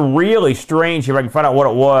something really strange here if I can find out what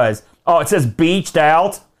it was. Oh, it says beached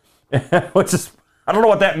out, which is, I don't know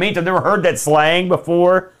what that means. I've never heard that slang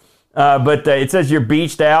before, but it says you're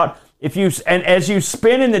beached out. And as you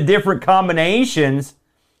spin in the different combinations,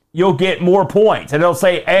 you'll get more points. And it'll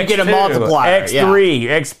say X2, you get a multiplier, X3,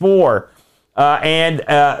 X4. And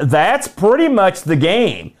that's pretty much the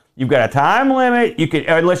game. You've got a time limit,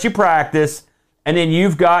 unless you practice, and then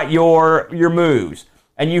you've got your moves.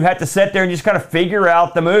 And you have to sit there and just kind of figure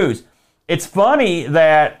out the moves. It's funny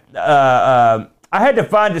that I had to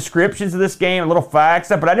find descriptions of this game and little facts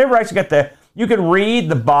stuff, but I never actually got you can read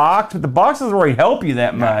the box, but the box doesn't really help you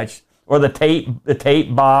that much, or the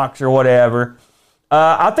tape box or whatever.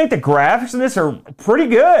 I think the graphics in this are pretty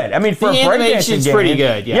good. I mean, for a breakdancing game, pretty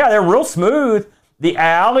good. Yeah, they're real smooth. The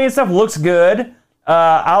alley and stuff looks good.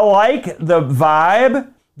 I like the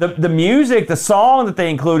vibe. The music, the song that they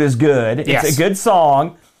include is good. It's a good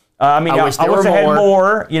song. I wish it had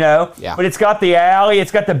more, Yeah. But it's got the alley,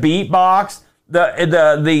 it's got the beatbox.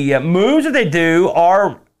 The moves that they do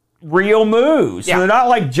are real moves. So they're not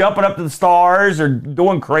like jumping up to the stars or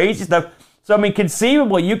doing crazy stuff. So, I mean,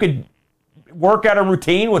 conceivably, you could work out a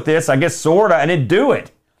routine with this, I guess, sort of, and then do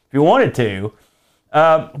it if you wanted to.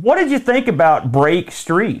 What did you think about Break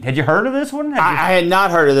Street? Had you heard of this one? I had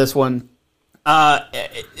not heard of this one.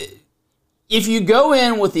 If you go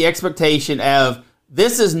in with the expectation of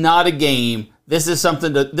this is not a game, this is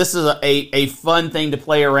this is a fun thing to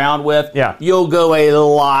play around with, you'll go a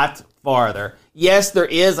lot farther. Yes, there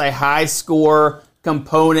is a high score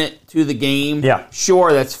component to the game. Yeah.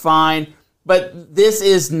 Sure, that's fine. But this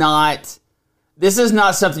is not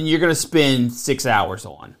something you're going to spend 6 hours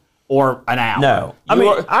on or an hour. No.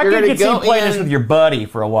 I can see you playing this with your buddy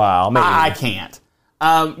for a while. Maybe. I can't.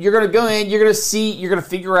 You're going to go in, you're going to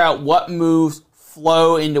figure out what moves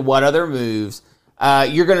flow into what other moves.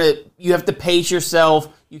 You have to pace yourself.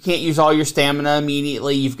 You can't use all your stamina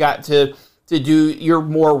immediately. You've got to to do your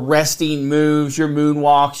more resting moves, your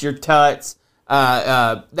moonwalks, your tuts,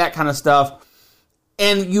 that kind of stuff.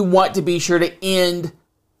 And you want to be sure to end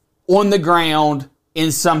on the ground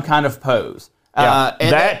in some kind of pose.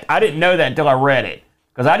 Yeah, I didn't know that until I read it,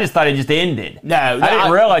 because I just thought it just ended. No, I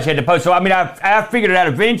didn't realize you had to pose. So, I mean, I figured it out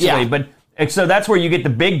eventually, but so that's where you get the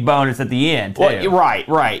big bonus at the end, too. Well,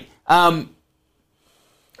 right.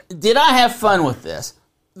 Did I have fun with this?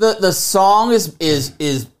 The song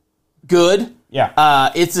is good.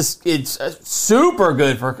 Yeah. It's super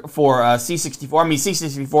good for C64. I mean,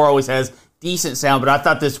 C64 always has decent sound, but I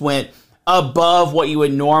thought this went above what you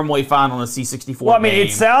would normally find on a C64 Well, I mean, game.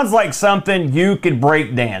 it sounds like something you could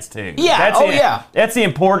break dance to. Yeah, That's the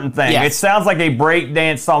important thing. Yes. It sounds like a break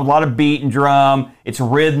dance song, a lot of beat and drum. It's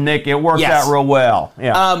rhythmic. It works out real well.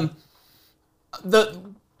 Yeah.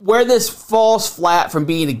 Where this falls flat from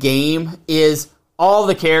being a game is all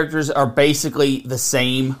the characters are basically the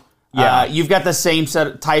same. Yeah. You've got the same set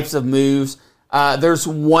of types of moves. There's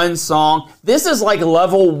one song. This is like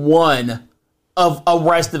level 1 of a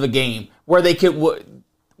rest of a game where they could,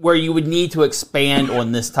 where you would need to expand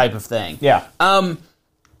on this type of thing. Yeah.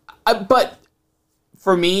 But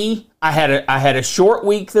for me, I had a short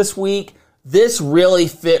week this week. This really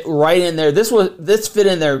fit right in there. This fit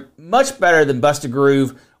in there much better than Bust a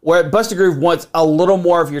Groove, where Bust a Groove wants a little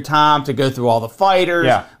more of your time to go through all the fighters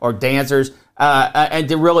or dancers and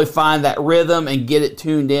to really find that rhythm and get it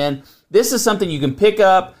tuned in. This is something you can pick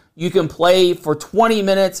up, you can play for 20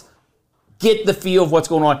 minutes, get the feel of what's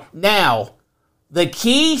going on. Now, the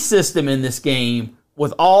key system in this game,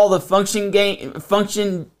 with all the function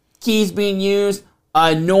keys being used,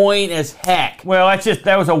 annoying as heck. Well,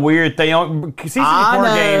 that was a weird thing.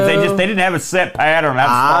 C64 games, they didn't have a set pattern how to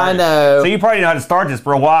start. I know. So you probably didn't know how to start this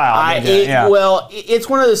for a while. Well, it's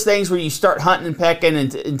one of those things where you start hunting and pecking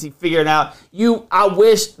and to figure it out. I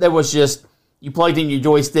wish there was just, you plugged in your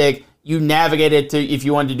joystick, you navigated to if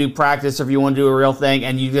you wanted to do practice or if you wanted to do a real thing,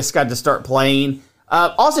 and you just got to start playing.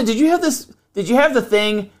 Also, did you have the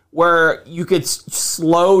thing where you could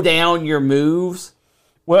slow down your moves?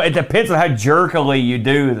 Well, it depends on how jerkily you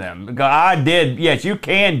do them. Because I did, yes, you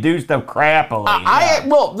can do stuff crappily.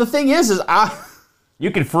 Well, the thing is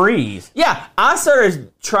you can freeze. Yeah, I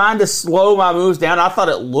started trying to slow my moves down. I thought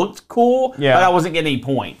it looked cool, but I wasn't getting any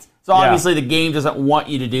points. So obviously the game doesn't want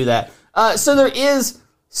you to do that. So there is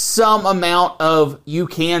some amount of you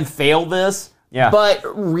can fail this, but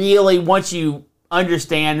really once you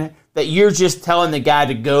understand that you're just telling the guy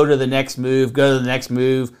to go to the next move,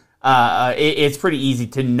 it's pretty easy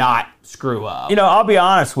to not screw up. You know, I'll be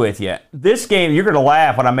honest with you. This game, you're going to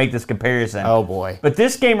laugh when I make this comparison. Oh, boy. But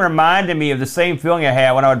this game reminded me of the same feeling I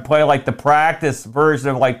had when I would play, like, the practice version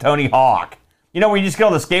of, like, Tony Hawk. You know, where you just get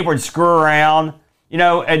on the skateboard and screw around, you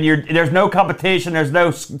know, and there's no competition, there's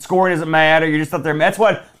no scoring, doesn't matter. You're just up there. That's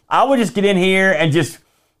what I would just get in here and just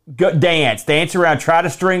go dance around, try to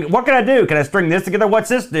string. What can I do? Can I string this together? What's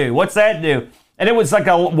this do? What's that do? And it was like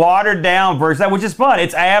a watered-down version, which is fun.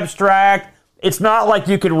 It's abstract. It's not like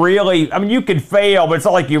you could really... I mean, you could fail, but it's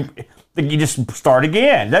not like you just start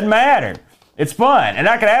again. It doesn't matter. It's fun. And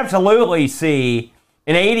I could absolutely see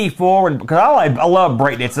in 84, because I love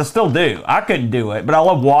breakdance. I still do. I couldn't do it, but I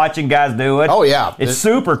love watching guys do it. Oh, yeah. It's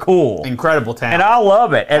super cool. Incredible talent. And I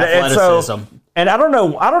love it. Athleticism. And I don't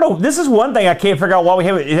know. This is one thing I can't figure out why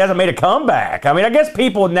it hasn't made a comeback. I mean, I guess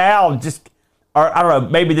people now just... I don't know,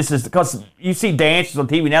 maybe this is because you see dancers on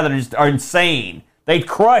TV now that are insane. They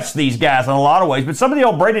crush these guys in a lot of ways, but some of the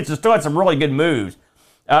old breakdancers still had some really good moves.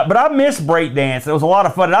 But I miss breakdance. It was a lot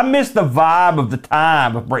of fun. And I miss the vibe of the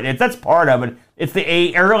time of breakdance. That's part of it. It's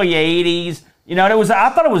the early 80s. You know, and I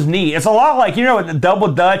thought it was neat. It's a lot like, you know, the double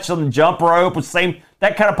dutch on the jump rope was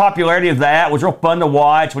that kind of popularity of that was real fun to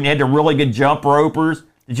watch when you had the really good jump ropers.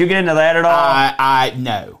 Did you get into that at all?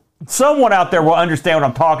 No. Someone out there will understand what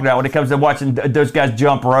I'm talking about when it comes to watching those guys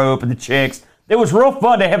jump rope and the chicks. It was real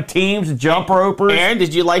fun to have teams of jump ropers. Aaron,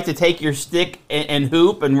 did you like to take your stick and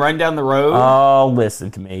hoop and run down the road? Oh,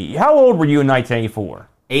 listen to me. How old were you in 1984?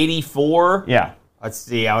 84? Yeah. Let's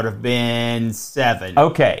see, I would have been 7.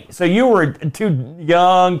 Okay, so you were too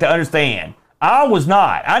young to understand. I was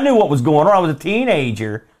not. I knew what was going on. I was a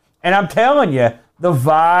teenager, and I'm telling you, the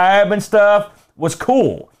vibe and stuff was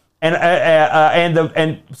cool. And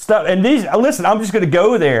stuff. And these. Listen, I'm just going to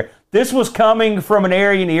go there. This was coming from an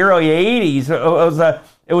area in the early '80s.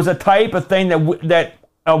 It was a type of thing that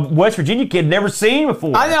a West Virginia kid never seen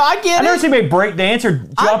before. I know. I get it. I never seen a break dance or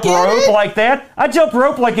jump rope like that. I jumped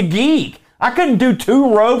rope like a geek. I couldn't do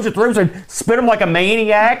 2 ropes or 3 ropes and spin them like a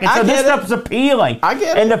maniac. And so this stuff is appealing. I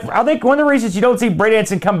get it. And I think one of the reasons you don't see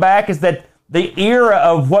breakdancing come back is that the era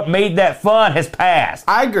of what made that fun has passed.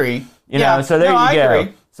 I agree. You know, so there you go.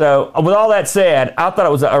 Agree. So with all that said, I thought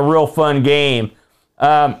it was a real fun game.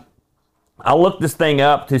 I looked this thing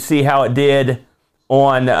up to see how it did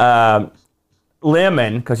on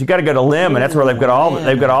Lemon, because you got to go to Lemon. That's where they've got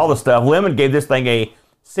all the stuff. Lemon gave this thing a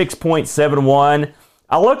 6.71.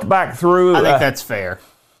 I looked back through. I think that's fair.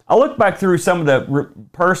 I looked back through some of the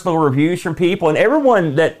personal reviews from people, and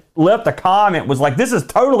everyone that left a comment was like, "This is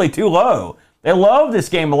totally too low." They love this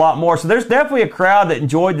game a lot more. So there's definitely a crowd that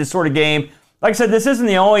enjoyed this sort of game. Like I said, this isn't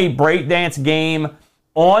the only breakdance game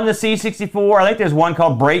on the C64. I think there's one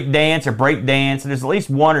called Breakdance or Breakdance, and there's at least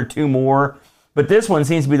one or two more. But this one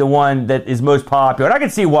seems to be the one that is most popular. And I can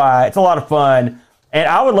see why. It's a lot of fun. And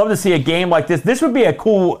I would love to see a game like this. This would be a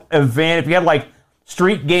cool event if you had like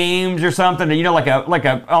street games or something, you know, like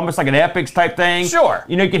a almost like an Epics type thing. Sure.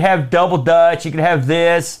 You know, you could have Double Dutch, you could have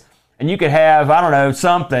this, and you could have, I don't know,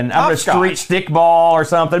 something. I'm a street stickball or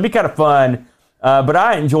something. It'd be kind of fun. But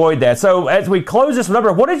I enjoyed that. So as we close this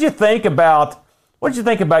number, what did you think about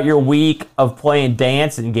your week of playing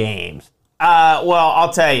dancing games? Well,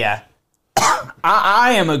 I'll tell you,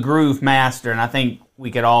 I am a groove master, and I think we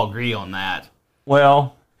could all agree on that.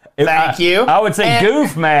 Well, thank you. I would say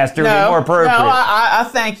Goof Master would be more appropriate. No, I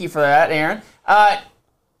thank you for that, Aaron.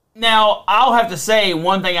 Now, I'll have to say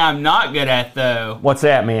one thing I'm not good at, though. What's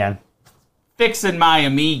that, man? Fixing my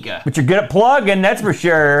Amiga. But you're good at plugging, that's for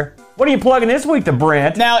sure. What are you plugging this week to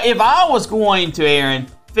Brent? Now, if I was going to, Aaron,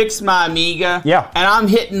 fix my Amiga, and I'm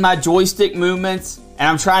hitting my joystick movements, and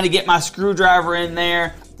I'm trying to get my screwdriver in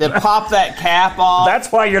there to pop that cap off.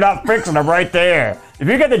 That's why you're not fixing them right there. If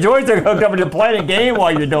you get the joystick hooked up and you're playing a game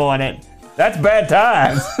while you're doing it, that's bad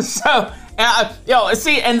times. So,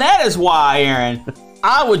 see, and that is why, Aaron,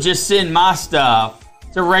 I would just send my stuff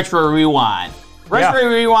to Retro Rewind.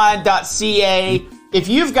 RetroRewind.ca. If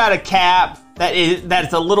you've got a cap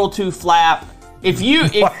that's a little too flap, go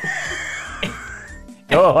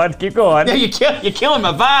on, keep going. Yeah, you're killing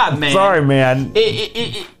my vibe, man. Sorry, man.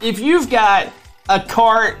 If you've got a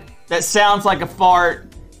cart that sounds like a fart,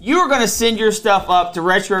 you are going to send your stuff up to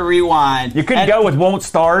Retro Rewind. You couldn't go with won't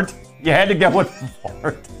start. You had to go with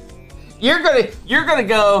fart. You're gonna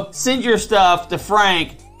go send your stuff to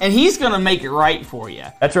Frank, and he's gonna make it right for you.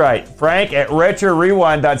 That's right. Frank at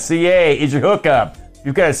RetroRewind.ca is your hookup.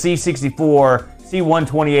 You've got a C64,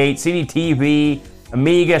 C128, CD-TV,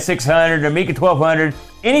 Amiga 600, Amiga 1200,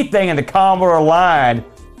 anything in the Commodore line,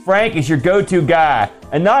 Frank is your go-to guy.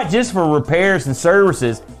 And not just for repairs and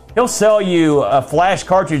services. He'll sell you flash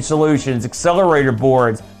cartridge solutions, accelerator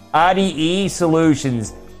boards, IDE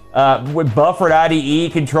solutions, with buffered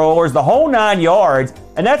IDE controllers, the whole 9 yards.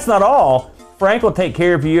 And that's not all. Frank will take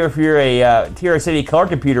care of you if you're a TRS-80 color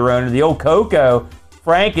computer owner, the old Coco.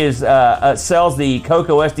 Frank sells the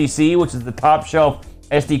Coco SDC, which is the top shelf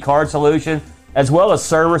SD card solution, as well as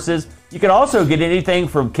services. You can also get anything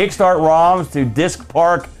from Kickstart ROMs to Disc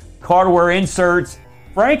Park hardware inserts.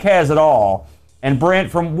 Frank has it all. And Brent,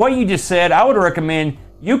 from what you just said, I would recommend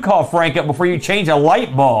you call Frank up before you change a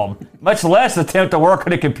light bulb, much less attempt to work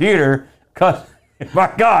on a computer, because,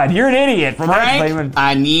 my God, you're an idiot. Frank,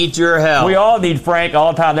 I need your help. We all need Frank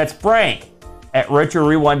all the time. That's Frank at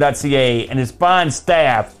RetroRewind.ca and his fine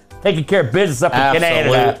staff taking care of business up in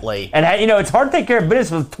Canada. Absolutely. And, it's hard to take care of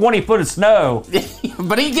business with 20 foot of snow.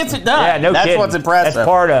 But he gets it done. Yeah, no That's kidding. what's impressive. That's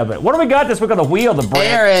part of it. What do we got this week on the wheel, the Brent?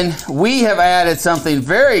 Aaron, we have added something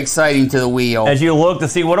very exciting to the wheel. As you look to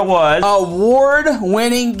see what it was.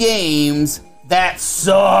 Award-winning games that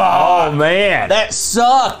suck. Oh, man. That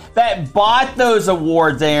suck. That bought those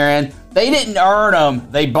awards, Aaron. They didn't earn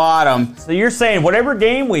them. They bought them. So you're saying whatever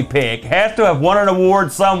game we pick has to have won an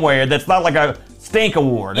award somewhere that's not like a stink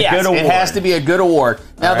award, a good award. It has to be a good award.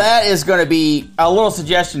 Now, that is going to be a little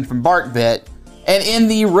suggestion from BarkBit. And in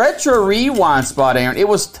the Retro Rewind spot, Aaron, it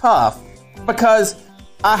was tough because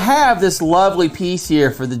I have this lovely piece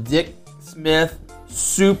here for the Dick Smith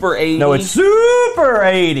Super 80. No, it's Super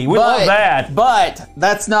 80. We love that. But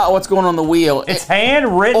that's not what's going on the wheel. It's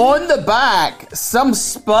handwritten. On the back, some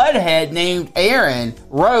spudhead named Aaron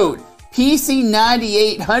wrote PC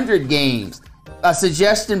 9800 games. A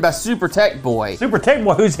suggestion by Super Tech Boy. Super Tech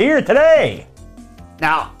Boy, who's here today.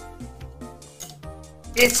 Now,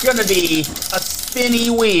 it's going to be a spinny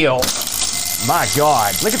wheel. My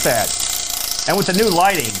God, look at that. And with the new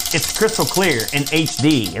lighting, it's crystal clear in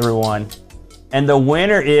HD, everyone. And the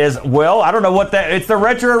winner is, well, I don't know what that, it's the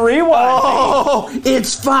Retro Rewind. Oh,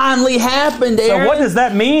 it's finally happened, Aaron. So what does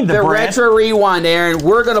that mean, the Retro Rewind, Aaron?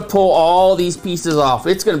 We're going to pull all these pieces off.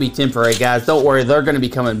 It's going to be temporary, guys. Don't worry, they're going to be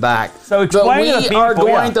coming back. So explain to the people. We are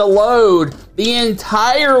going to load the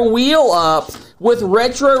entire wheel up with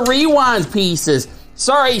Retro Rewind pieces.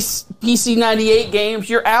 Sorry, PC98 games,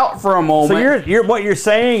 you're out for a moment. So you're what you're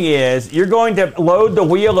saying is you're going to load the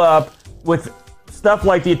wheel up with stuff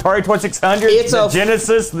like the Atari 2600, the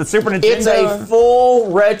Genesis, the Super Nintendo. It's a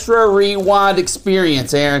full retro rewind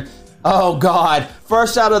experience, Aaron. Oh, God.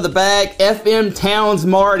 First out of the bag, FM Towns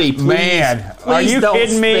Marty. Please, Man, please are you don't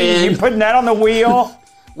kidding spin. me? You putting that on the wheel?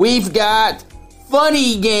 We've got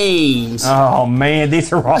funny games. Oh, man,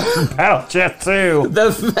 these are all from Battle Chess 2. The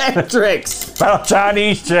Vectrix. Battle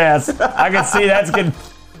Chinese chess. I can see that's good.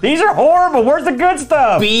 These are horrible. Where's the good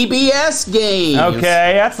stuff? BBS games.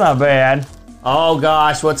 Okay, that's not bad. Oh,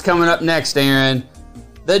 gosh. What's coming up next, Aaron?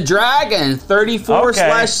 The Dragon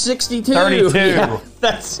 34/62. 32. Yeah,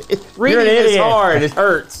 reading is hard. It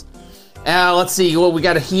hurts. Now let's see what we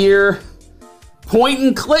got here. Point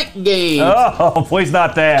and click game. Oh, please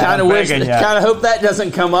not that. Kind of hope that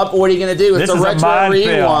doesn't come up. What are you going to do? It's a retro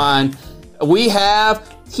rewind. We have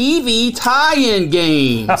TV tie-in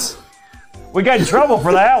games. We got in trouble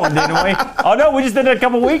for that one, didn't we? Oh no, we just did it a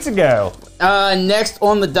couple weeks ago. Next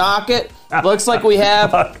on the docket, looks like we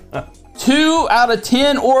have 2 out of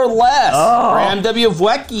 10 or less. Graham W.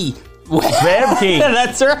 Vwecki. Vebke.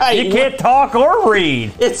 That's right. You can't talk or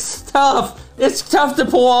read. It's tough. It's tough to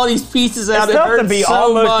pull all these pieces out. It's tough to be so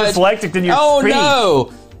almost dyslexic in your speech.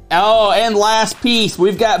 Oh, no. Oh, and last piece,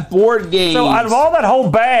 we've got board games. So out of all that whole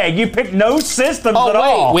bag, you picked no systems at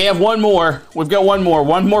all. We have one more. We've got one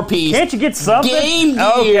more piece. Can't you get something? Game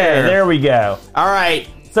Gear. Okay, there we go. All right.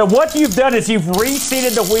 So what you've done is you've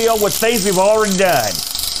reseated the wheel with things we've already done.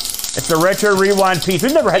 It's a retro rewind piece.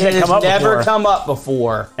 We've never had that come up before. It's never come up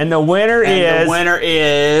before. And the winner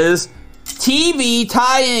is TV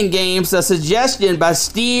tie-in games, a suggestion by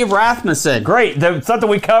Steve Rasmussen. Great. Something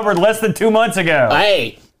we covered less than 2 months ago.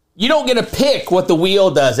 Hey, you don't get to pick what the wheel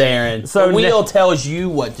does, Aaron. So the wheel tells you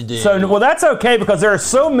what to do. So, well, that's okay because there are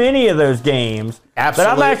so many of those games that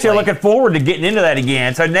I'm actually looking forward to getting into that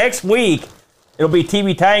again. So next week, it'll be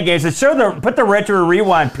TV tie-in games. Put the retro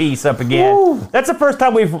rewind piece up again. Woo. That's the first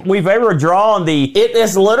time we've ever drawn the. It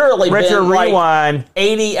has literally retro been rewind. Like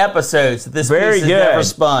 80 episodes that this piece has never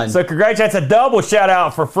spun. So congratulations! That's a double shout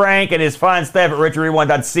out for Frank and his fine staff at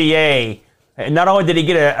retrorewind.ca. And not only did he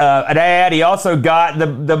get an ad, he also got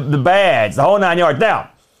the badge, the whole 9 yards.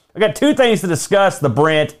 Now, I got 2 things to discuss,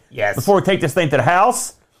 Brent. Yes. Before we take this thing to the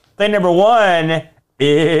house. Thing number 1.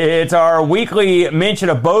 It's our weekly mention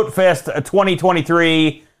of Boat Fest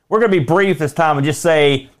 2023. We're going to be brief this time and just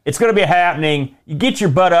say it's going to be happening. You get your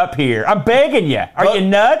butt up here. I'm begging you. Are you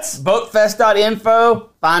nuts? Boatfest.info.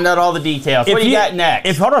 Find out all the details. What do you got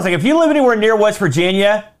next? Hold on a second. If you live anywhere near West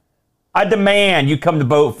Virginia, I demand you come to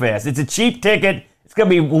Boat Fest. It's a cheap ticket. It's going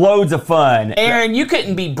to be loads of fun. Aaron, you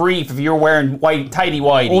couldn't be brief if you were wearing tighty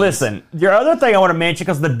whities. Listen, your other thing I want to mention,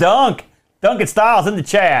 because the Duncan Styles in the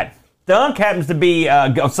chat, Dunk happens to be,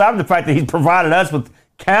 aside from the fact that he's provided us with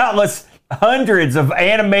countless hundreds of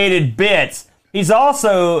animated bits, he's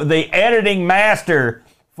also the editing master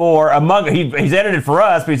for he's edited for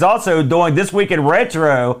us, but he's also doing This Week in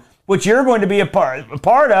Retro, which you're going to be a part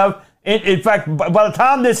of. In fact, by the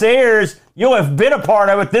time this airs, you'll have been a part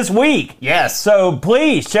of it this week. Yes. So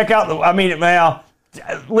please check out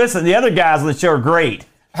listen, the other guys on the show are great.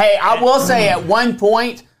 Hey, I will say at one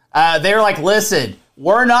point, they're like, listen,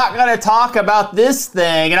 we're not going to talk about this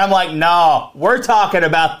thing. And I'm like, no, we're talking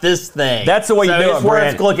about this thing. That's the way you do it, it's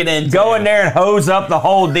worth looking into. Go in there and hose up the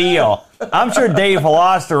whole deal. I'm sure Dave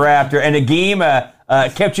Velociraptor and Agima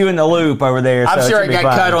kept you in the loop over there. I'm sure it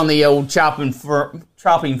got cut on the old chopping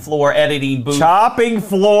floor editing booth. Chopping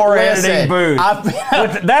floor editing booth.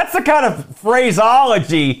 That's the kind of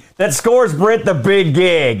phraseology that scores Brent the big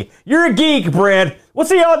gig. You're a geek, Brent. We'll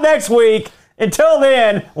see y'all next week. Until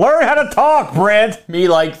then, learn how to talk, Brent. Me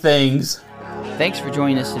like things. Thanks for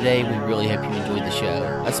joining us today. We really hope you enjoyed the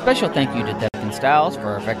show. A special thank you to Duncan Styles for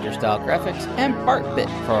our vector style graphics and BarkBit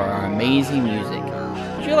for our amazing music.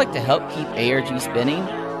 Would you like to help keep ARG spinning?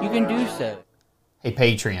 You can do so. Hey,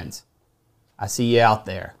 Patreons. I see you out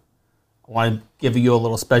there. I want to give you a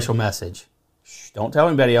little special message. Shh, don't tell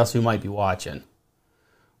anybody else who might be watching.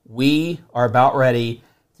 We are about ready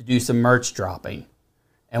to do some merch dropping.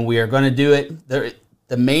 And we are going to do it.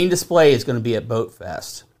 The main display is going to be at Boat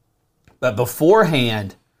Fest. But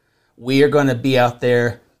beforehand, we are going to be out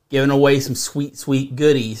there giving away some sweet, sweet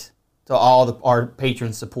goodies to all our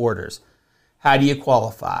patron supporters. How do you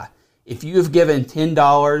qualify? If you have given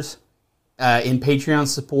 $10 in Patreon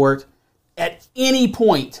support at any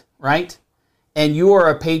point, right, and you are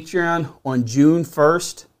a Patreon on June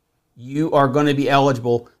 1st, you are going to be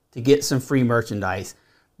eligible to get some free merchandise.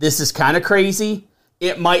 This is kind of crazy.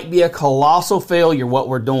 It might be a colossal failure what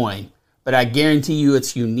we're doing, but I guarantee you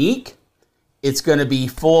it's unique, It's going to be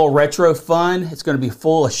full retro fun. It's going to be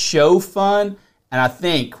full of show fun. And I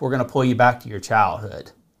think we're going to pull you back to your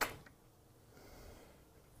childhood.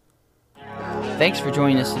 Thanks for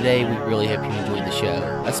joining us today. We really hope you enjoyed the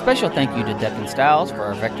show. A special thank you to Declan Styles for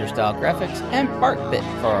our vector style graphics and BarkBit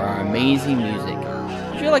for our amazing music.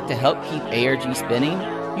 If you'd like to help keep ARG spinning,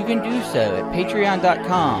 you can do so at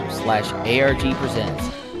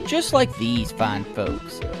patreon.com/ARGpresents. Just like these fine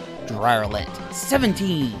folks. Dryrlent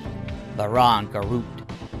 17, Laron Garut,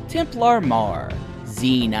 Templar Mar,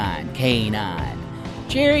 Z9K9,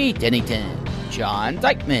 Jerry Dennington, John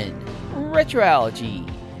Dykeman, Retroalgy,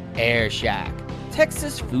 Air Shack,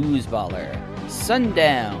 Texas Foosballer,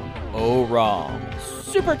 Sundown, O Wrong,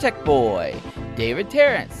 Super Tech Boy, David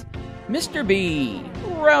Terrence, Mr. B,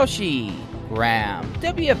 Roushi, Graham,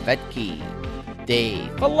 W. Vetke, Dave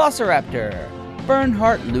Velociraptor,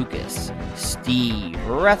 Bernhardt Lucas, Steve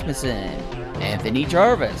Rasmussen, Anthony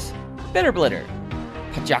Jarvis, Bitterblitter,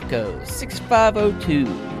 Pajako 6502,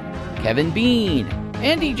 Kevin Bean,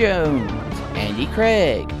 Andy Jones, Andy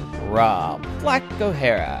Craig, Rob Black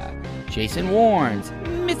O'Hara, Jason Warnes,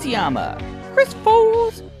 Mitsuyama, Chris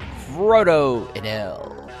Foles, Frodo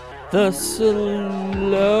Edel, The Slow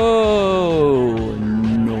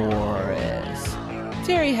Norris,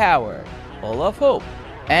 Terry Howard, Olaf Hope,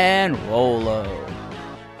 and Rolo.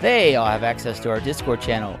 They all have access to our Discord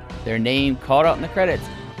channel, their name called out in the credits,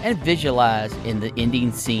 and visualized in the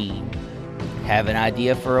ending scene. Have an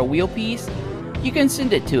idea for a wheel piece? You can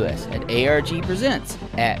send it to us at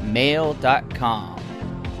argpresents@mail.com.